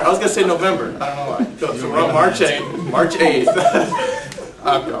 We're on March. I was going to say November. I don't know why. So we're on March 8th. March 8th.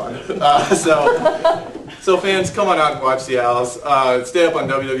 I'm gone. So fans, come on out and watch the Owls. Stay up on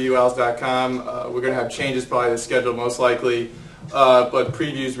www.owls.com. We're going to have changes probably to the schedule most likely. But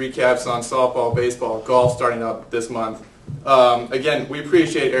previews, recaps on softball, baseball, golf starting up this month. Again, we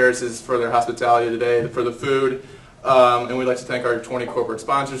appreciate Harris's for their hospitality today, for the food. And we'd like to thank our 20 corporate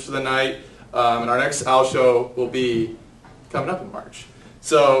sponsors for the night. And our next Owl Show will be coming up in March.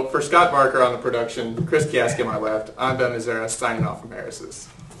 So for Scott Barker on the production, Chris Caskey on my left, I'm Ben Mazzara signing off from Harris's.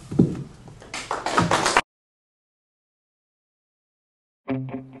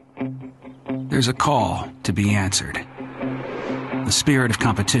 There's a call to be answered. The spirit of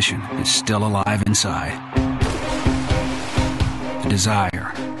competition is still alive inside. The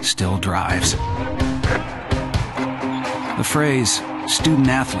desire still drives. The phrase student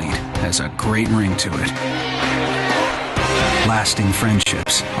athlete has a great ring to it. Lasting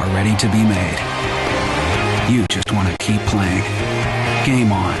friendships are ready to be made. You just want to keep playing.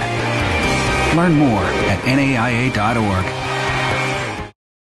 Game on. Learn more at NAIA.org.